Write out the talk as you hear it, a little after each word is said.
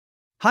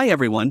Hi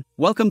everyone,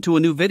 welcome to a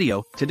new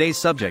video. Today's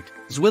subject,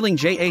 ZWILLING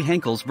J.A.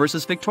 Henckels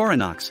vs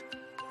Victorinox.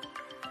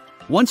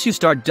 Once you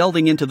start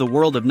delving into the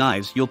world of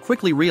knives, you'll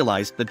quickly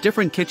realize that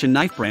different kitchen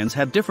knife brands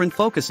have different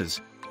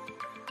focuses.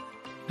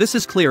 This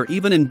is clear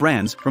even in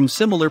brands from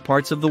similar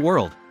parts of the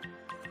world.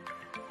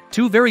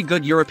 Two very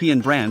good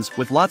European brands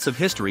with lots of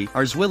history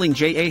are ZWILLING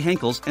J.A.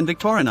 Henckels and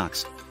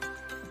Victorinox.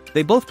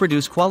 They both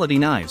produce quality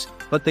knives,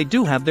 but they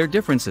do have their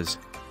differences.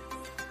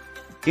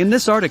 In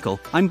this article,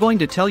 I'm going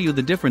to tell you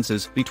the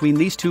differences between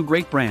these two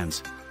great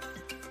brands.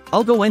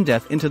 I'll go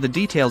in-depth into the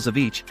details of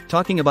each,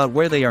 talking about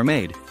where they are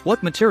made,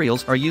 what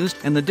materials are used,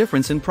 and the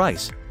difference in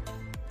price.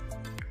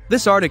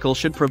 This article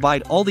should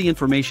provide all the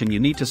information you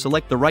need to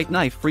select the right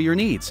knife for your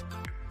needs.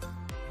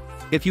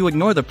 If you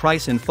ignore the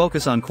price and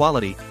focus on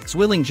quality,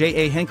 ZWILLING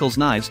J.A. Henckels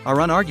knives are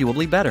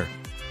unarguably better.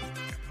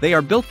 They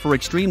are built for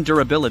extreme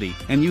durability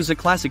and use a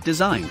classic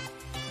design.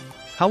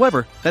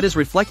 However, that is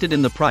reflected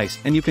in the price,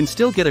 and you can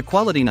still get a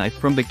quality knife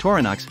from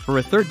Victorinox for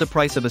a third the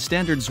price of a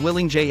standard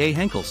ZWILLING J.A.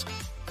 Henckels.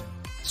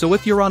 So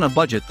if you're on a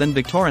budget, then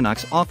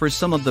Victorinox offers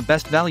some of the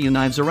best value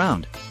knives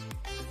around.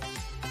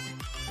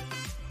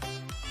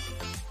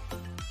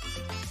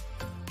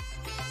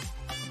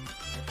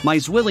 My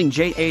ZWILLING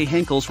J.A.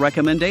 Henckels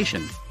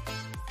recommendation.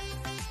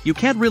 You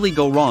can't really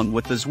go wrong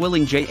with the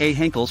ZWILLING J.A.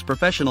 Henckels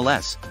Professional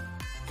S.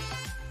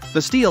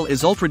 The steel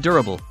is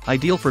ultra-durable,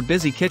 ideal for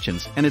busy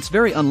kitchens, and it's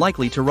very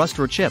unlikely to rust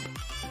or chip.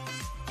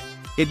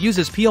 It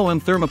uses POM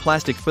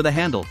thermoplastic for the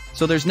handle,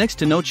 so there's next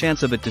to no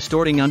chance of it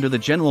distorting under the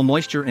general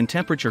moisture and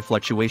temperature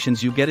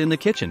fluctuations you get in the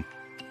kitchen.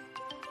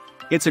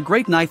 It's a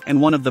great knife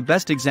and one of the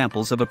best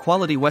examples of a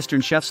quality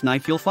Western chef's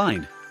knife you'll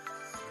find.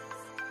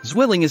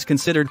 ZWILLING is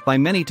considered by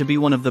many to be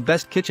one of the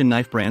best kitchen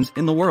knife brands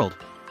in the world.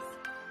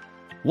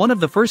 One of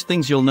the first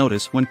things you'll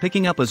notice when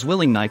picking up a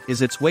ZWILLING knife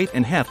is its weight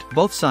and heft,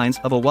 both signs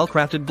of a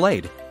well-crafted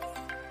blade.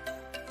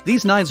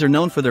 These knives are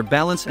known for their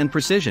balance and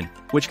precision,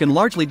 which can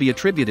largely be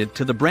attributed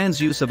to the brand's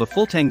use of a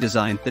full-tang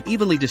design that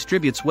evenly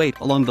distributes weight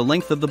along the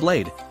length of the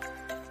blade.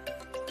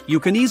 You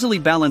can easily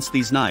balance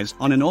these knives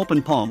on an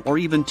open palm or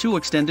even two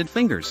extended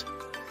fingers.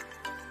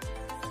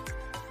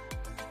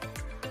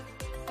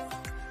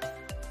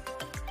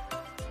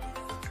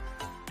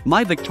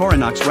 My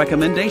Victorinox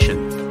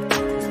recommendation.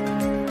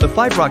 The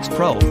Fibrox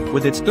Pro,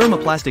 with its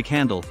thermoplastic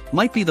handle,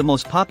 might be the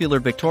most popular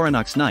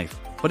Victorinox knife,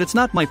 but it's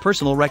not my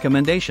personal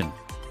recommendation.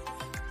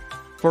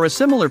 For a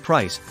similar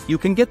price, you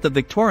can get the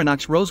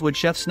Victorinox Rosewood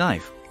Chef's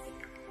Knife.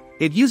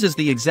 It uses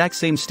the exact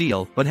same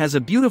steel but has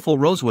a beautiful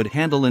rosewood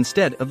handle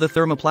instead of the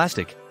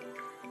thermoplastic.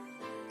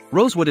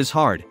 Rosewood is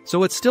hard,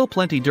 so it's still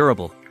plenty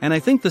durable, and I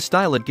think the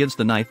style it gives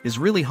the knife is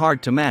really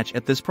hard to match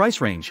at this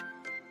price range.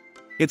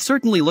 It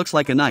certainly looks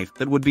like a knife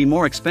that would be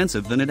more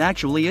expensive than it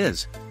actually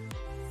is.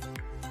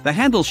 The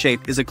handle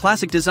shape is a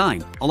classic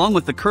design, along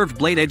with the curved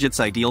blade edge. It's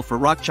ideal for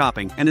rock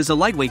chopping and is a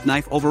lightweight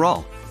knife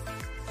overall.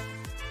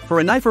 For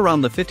a knife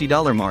around the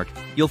 $50 mark,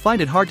 you'll find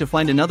it hard to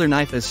find another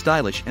knife as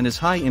stylish and as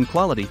high in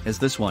quality as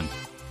this one.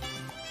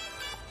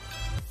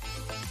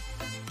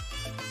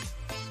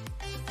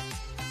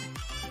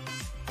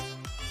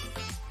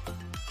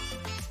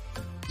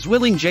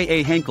 ZWILLING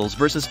J.A. Henckels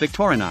vs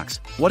Victorinox.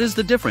 What is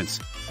the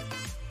difference?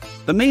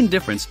 The main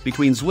difference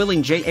between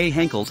ZWILLING J.A.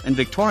 Henckels and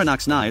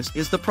Victorinox knives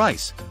is the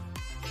price.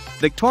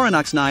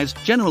 Victorinox knives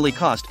generally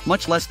cost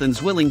much less than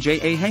ZWILLING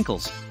J.A.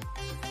 Henckels.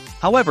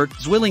 However,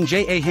 ZWILLING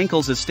J.A.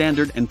 Henckels'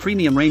 standard and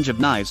premium range of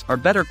knives are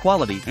better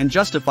quality and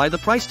justify the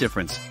price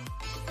difference.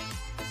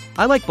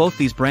 I like both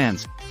these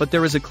brands, but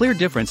there is a clear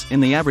difference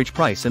in the average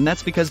price, and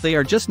that's because they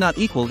are just not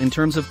equal in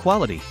terms of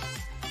quality.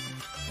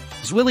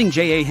 ZWILLING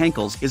J.A.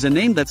 Henckels is a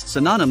name that's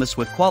synonymous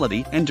with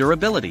quality and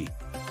durability.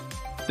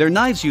 Their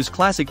knives use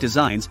classic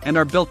designs and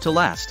are built to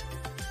last.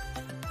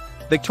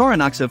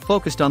 Victorinox have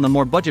focused on the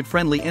more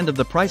budget-friendly end of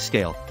the price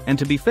scale, and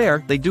to be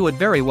fair, they do it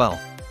very well.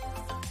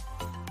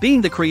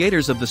 Being the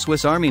creators of the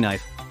Swiss Army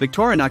knife,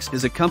 Victorinox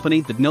is a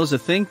company that knows a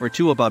thing or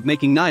two about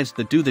making knives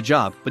that do the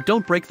job but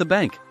don't break the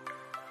bank.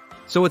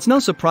 So it's no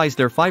surprise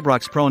their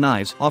Fibrox Pro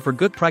knives offer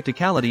good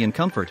practicality and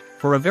comfort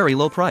for a very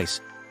low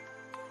price.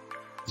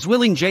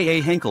 ZWILLING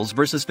J.A. Henckels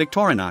vs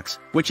Victorinox,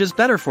 which is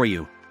better for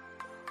you?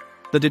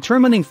 The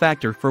determining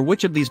factor for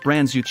which of these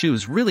brands you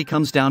choose really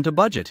comes down to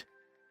budget.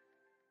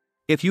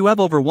 If you have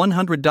over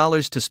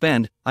 $100 to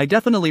spend, I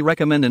definitely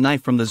recommend a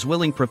knife from the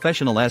ZWILLING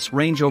Professional S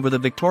range over the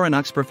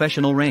Victorinox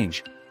Professional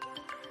range.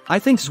 I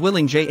think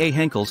ZWILLING J.A.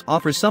 Henckels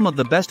offers some of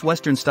the best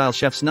Western-style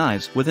chef's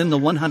knives within the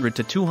 $100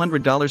 to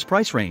 $200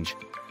 price range.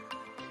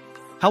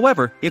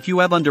 However, if you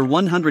have under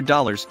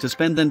 $100 to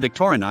spend, then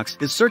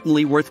Victorinox is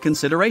certainly worth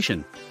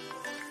consideration.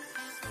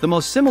 The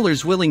most similar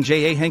ZWILLING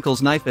J.A.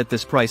 Henckels knife at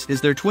this price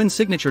is their Twin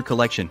Signature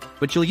collection,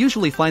 but you'll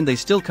usually find they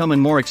still come in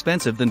more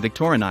expensive than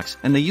Victorinox,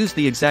 and they use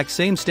the exact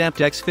same stamped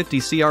X50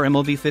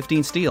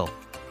 CRMOV15 steel.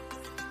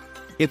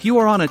 If you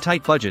are on a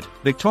tight budget,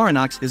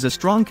 Victorinox is a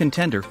strong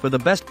contender for the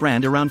best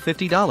brand around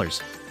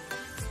 $50.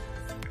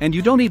 And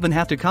you don't even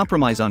have to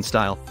compromise on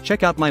style.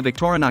 Check out my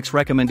Victorinox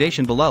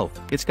recommendation below.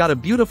 It's got a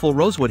beautiful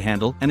rosewood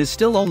handle and is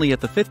still only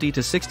at the $50 to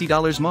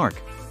 $60 mark.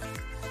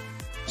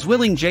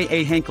 ZWILLING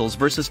J.A. Henckels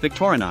vs.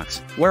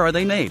 Victorinox, where are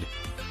they made?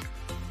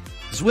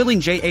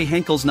 ZWILLING J.A.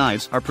 Henckels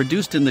knives are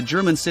produced in the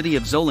German city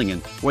of ZWILLING,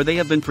 where they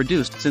have been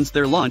produced since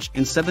their launch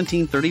in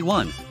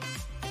 1731.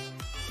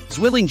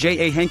 ZWILLING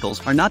J.A.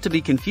 Henckels are not to be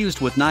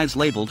confused with knives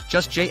labeled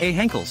just J.A.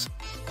 Henckels.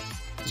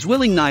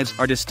 ZWILLING knives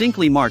are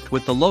distinctly marked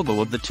with the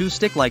logo of the two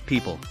stick-like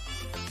people.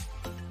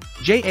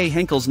 J.A.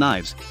 Henckels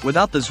knives,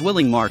 without the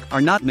ZWILLING mark, are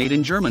not made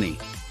in Germany.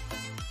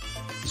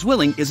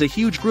 ZWILLING is a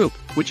huge group,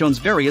 which owns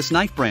various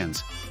knife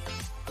brands.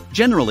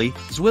 Generally,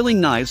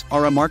 ZWILLING knives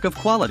are a mark of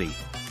quality.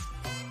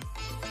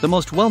 The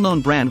most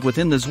well-known brand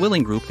within the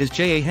ZWILLING group is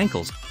J.A.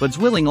 Henckels, but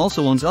ZWILLING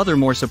also owns other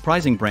more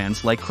surprising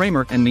brands like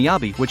Kramer and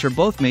Miyabi, which are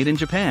both made in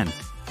Japan.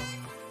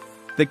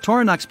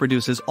 Victorinox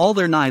produces all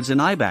their knives in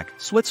Eibach,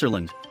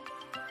 Switzerland.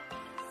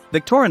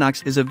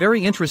 Victorinox is a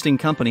very interesting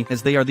company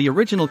as they are the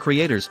original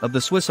creators of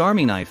the Swiss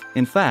Army knife.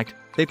 In fact,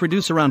 they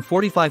produce around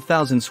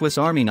 45,000 Swiss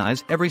Army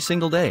knives every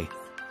single day.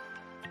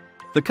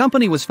 The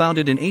company was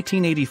founded in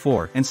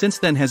 1884 and since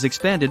then has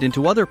expanded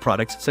into other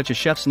products such as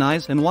chef's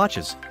knives and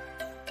watches.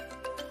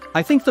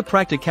 I think the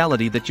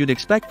practicality that you'd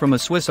expect from a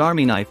Swiss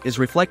Army knife is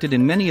reflected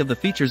in many of the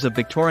features of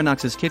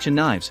Victorinox's kitchen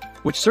knives,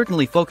 which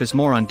certainly focus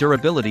more on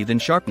durability than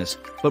sharpness,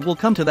 but we'll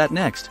come to that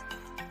next.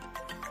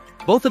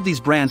 Both of these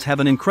brands have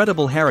an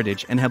incredible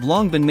heritage and have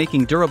long been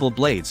making durable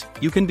blades.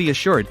 You can be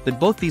assured that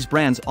both these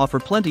brands offer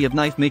plenty of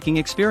knife-making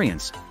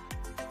experience.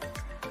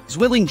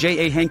 ZWILLING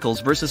J.A.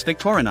 Henckels vs.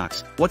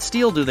 Victorinox, what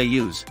steel do they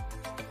use?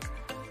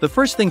 The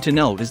first thing to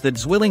note is that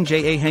ZWILLING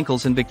J.A.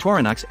 Henckels and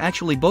Victorinox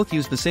actually both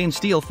use the same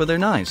steel for their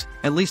knives,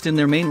 at least in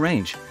their main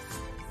range.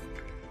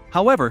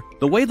 However,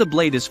 the way the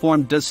blade is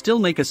formed does still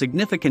make a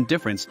significant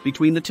difference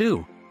between the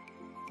two.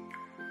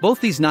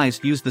 Both these knives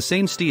use the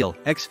same steel,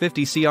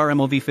 X50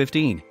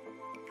 CRMOV15.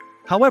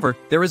 However,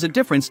 there is a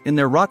difference in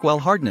their Rockwell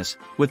hardness,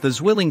 with the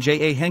ZWILLING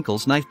J.A.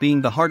 Henckels knife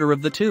being the harder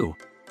of the two.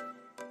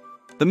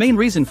 The main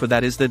reason for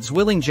that is that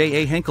ZWILLING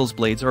J.A. Henckels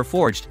blades are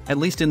forged, at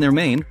least in their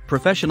main,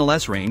 Professional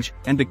S range,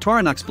 and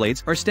Victorinox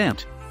blades are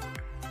stamped.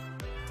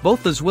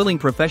 Both the ZWILLING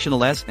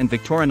Professional S and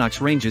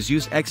Victorinox ranges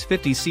use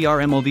X50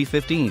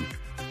 CRMOV15.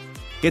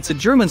 It's a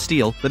German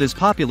steel that is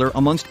popular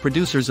amongst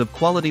producers of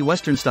quality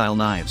Western-style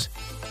knives.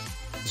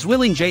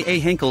 ZWILLING J.A.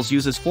 Henckels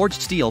uses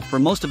forged steel for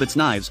most of its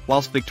knives,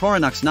 whilst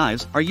Victorinox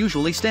knives are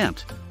usually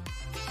stamped.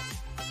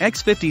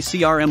 X50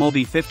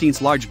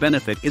 CRMOV15's large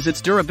benefit is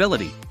its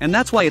durability, and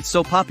that's why it's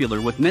so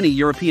popular with many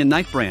European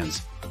knife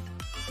brands.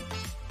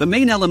 The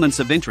main elements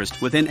of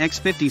interest within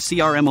X50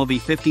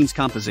 CRMOV15's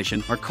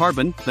composition are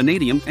carbon,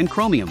 vanadium, and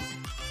chromium.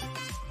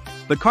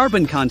 The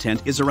carbon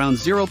content is around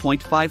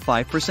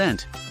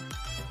 0.55%.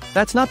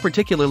 That's not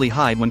particularly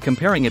high when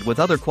comparing it with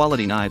other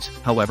quality knives,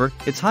 however,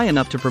 it's high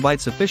enough to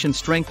provide sufficient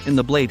strength in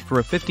the blade for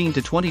a 15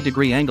 to 20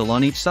 degree angle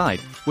on each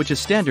side, which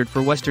is standard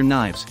for Western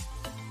knives.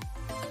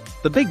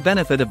 The big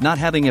benefit of not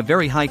having a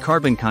very high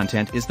carbon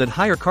content is that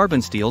higher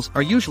carbon steels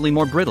are usually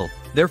more brittle,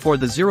 therefore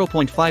the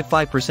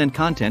 0.55%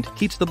 content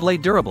keeps the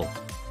blade durable.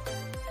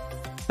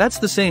 That's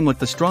the same with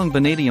the strong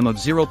vanadium of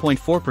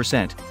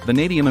 0.4%,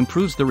 vanadium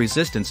improves the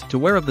resistance to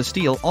wear of the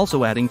steel,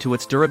 also adding to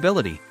its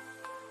durability.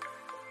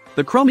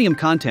 The chromium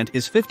content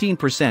is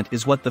 15%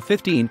 is what the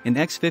 15 in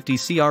X50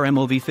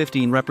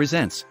 CRMOV15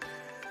 represents.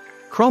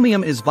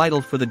 Chromium is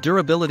vital for the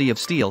durability of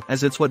steel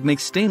as it's what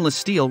makes stainless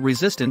steel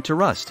resistant to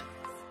rust.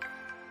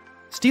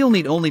 Steel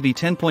need only be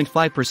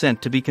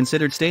 10.5% to be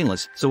considered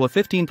stainless, so a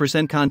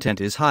 15%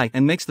 content is high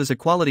and makes this a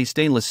quality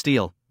stainless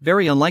steel,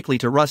 very unlikely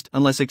to rust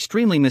unless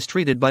extremely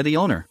mistreated by the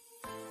owner.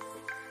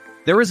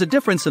 There is a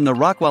difference in the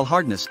Rockwell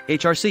hardness,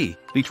 HRC,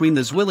 between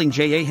the ZWILLING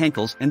J.A.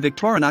 Henckels and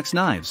Victorinox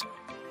knives.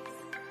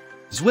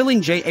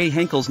 ZWILLING J.A.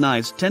 Henckels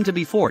knives tend to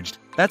be forged,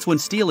 that's when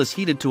steel is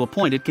heated to a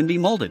point it can be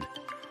molded.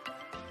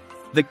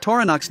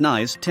 Victorinox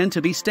knives tend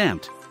to be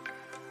stamped.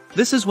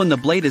 This is when the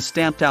blade is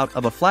stamped out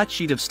of a flat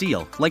sheet of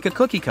steel, like a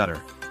cookie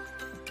cutter.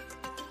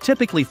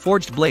 Typically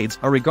forged blades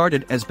are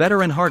regarded as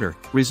better and harder,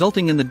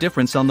 resulting in the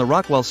difference on the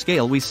Rockwell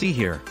scale we see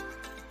here.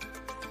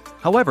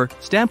 However,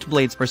 stamped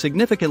blades are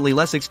significantly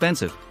less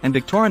expensive, and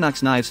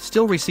Victorinox knives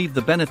still receive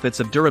the benefits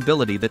of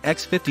durability that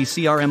X50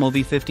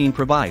 CRMOV15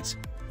 provides.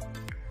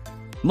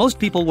 Most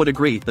people would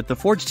agree that the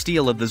forged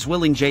steel of the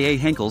ZWILLING J.A.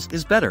 Henckels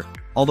is better,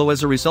 although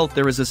as a result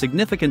there is a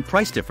significant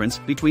price difference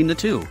between the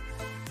two.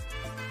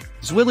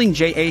 ZWILLING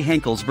J.A.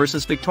 Henckels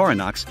vs.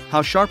 Victorinox,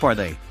 how sharp are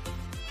they?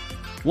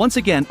 Once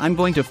again, I'm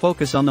going to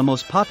focus on the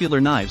most popular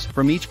knives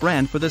from each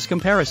brand for this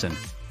comparison.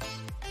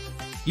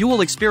 You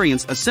will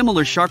experience a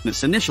similar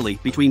sharpness initially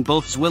between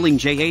both ZWILLING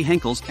J.A.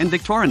 Henckels and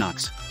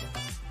Victorinox.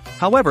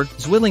 However,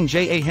 ZWILLING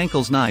J.A.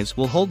 Henckels knives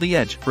will hold the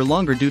edge for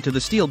longer due to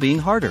the steel being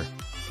harder.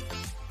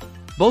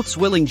 Both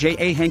ZWILLING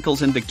J.A.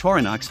 Henckels and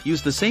Victorinox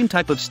use the same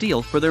type of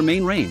steel for their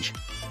main range.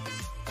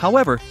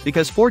 However,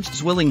 because forged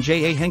ZWILLING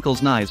J.A.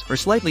 Henckels knives are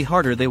slightly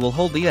harder, they will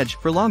hold the edge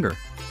for longer.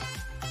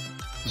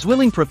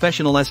 ZWILLING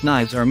Professional S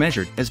knives are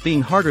measured as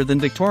being harder than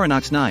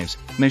Victorinox knives,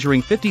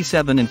 measuring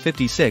 57 and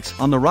 56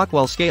 on the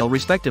Rockwell scale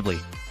respectively.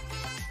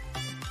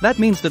 That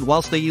means that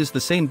whilst they use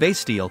the same base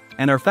steel,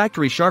 and are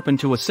factory sharpened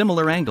to a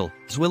similar angle,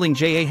 ZWILLING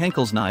JA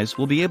Henckels knives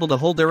will be able to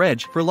hold their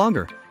edge for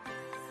longer.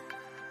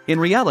 In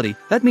reality,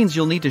 that means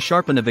you'll need to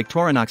sharpen a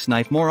Victorinox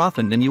knife more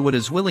often than you would a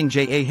ZWILLING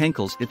JA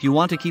Henckels if you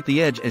want to keep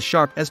the edge as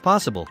sharp as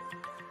possible.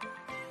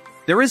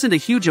 There isn't a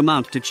huge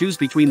amount to choose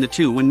between the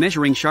two when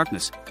measuring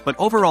sharpness, but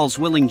overall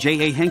ZWILLING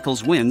JA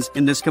Henckels wins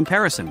in this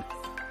comparison.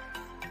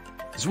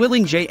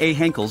 ZWILLING JA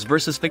Henckels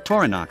versus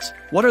Victorinox.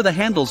 What are the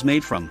handles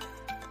made from?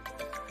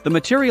 The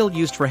material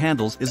used for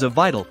handles is a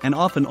vital and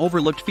often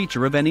overlooked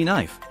feature of any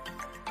knife.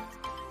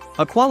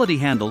 A quality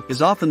handle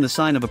is often the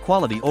sign of a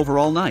quality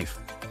overall knife.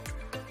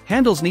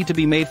 Handles need to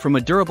be made from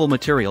a durable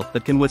material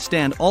that can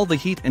withstand all the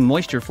heat and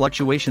moisture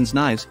fluctuations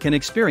knives can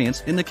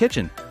experience in the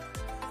kitchen.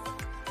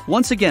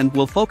 Once again,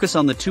 we'll focus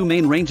on the two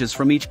main ranges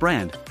from each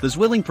brand, the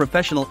ZWILLING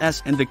Professional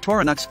S and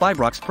Victorinox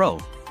Fibrox Pro.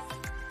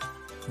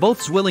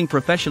 Both ZWILLING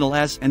Professional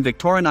S and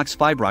Victorinox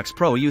Fibrox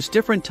Pro use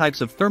different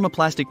types of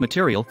thermoplastic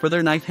material for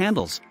their knife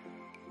handles.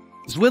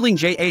 ZWILLING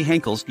JA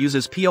Henckels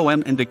uses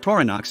POM and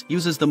Victorinox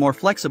uses the more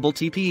flexible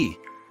TPE.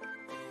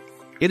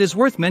 It is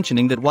worth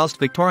mentioning that whilst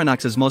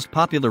Victorinox's most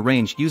popular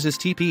range uses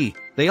TPE,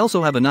 they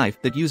also have a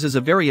knife that uses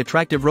a very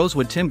attractive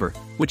rosewood timber,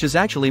 which is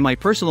actually my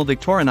personal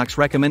Victorinox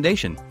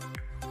recommendation.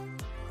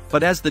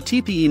 But as the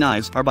TPE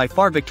knives are by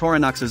far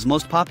Victorinox's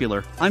most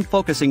popular, I'm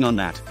focusing on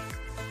that.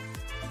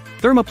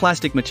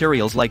 Thermoplastic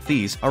materials like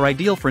these are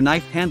ideal for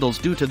knife handles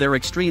due to their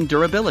extreme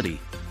durability.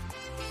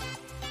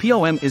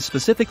 POM is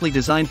specifically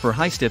designed for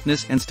high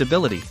stiffness and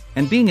stability,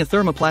 and being a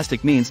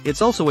thermoplastic means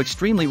it's also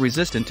extremely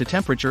resistant to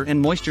temperature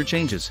and moisture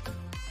changes.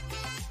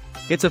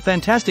 It's a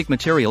fantastic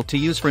material to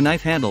use for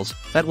knife handles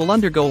that will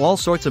undergo all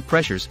sorts of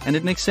pressures, and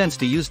it makes sense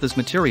to use this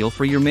material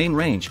for your main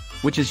range,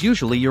 which is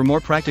usually your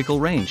more practical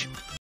range.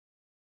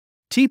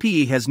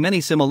 TPE has many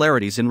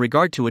similarities in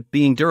regard to it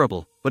being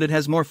durable, but it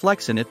has more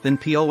flex in it than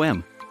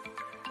POM.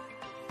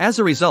 As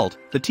a result,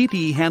 the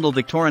TPE handle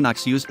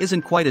Victorinox use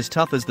isn't quite as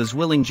tough as the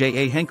ZWILLING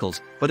JA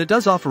Henckels, but it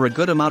does offer a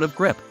good amount of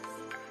grip.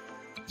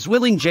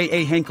 ZWILLING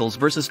JA Henckels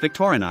versus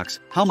Victorinox,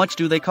 how much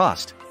do they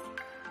cost?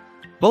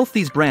 Both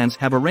these brands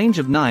have a range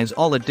of knives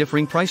all at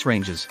differing price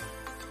ranges.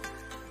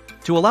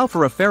 To allow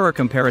for a fairer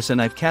comparison,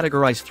 I've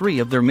categorized 3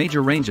 of their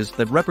major ranges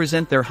that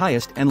represent their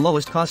highest and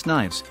lowest cost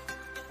knives.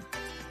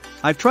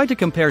 I've tried to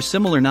compare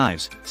similar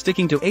knives,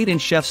 sticking to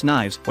 8-inch chef's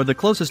knives or the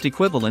closest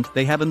equivalent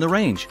they have in the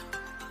range.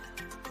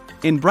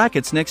 In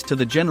brackets next to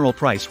the general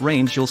price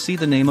range you'll see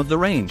the name of the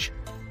range.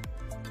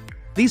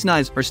 These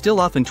knives are still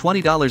often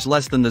 $20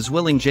 less than the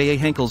ZWILLING JA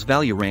Henckels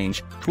value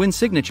range, twin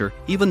signature,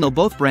 even though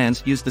both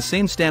brands use the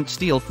same stamped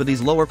steel for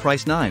these lower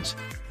priced knives.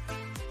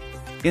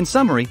 In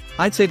summary,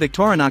 I'd say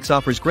Victorinox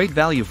offers great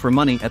value for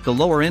money at the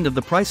lower end of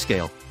the price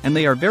scale, and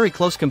they are very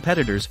close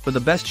competitors for the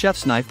best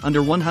chef's knife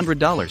under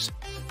 $100.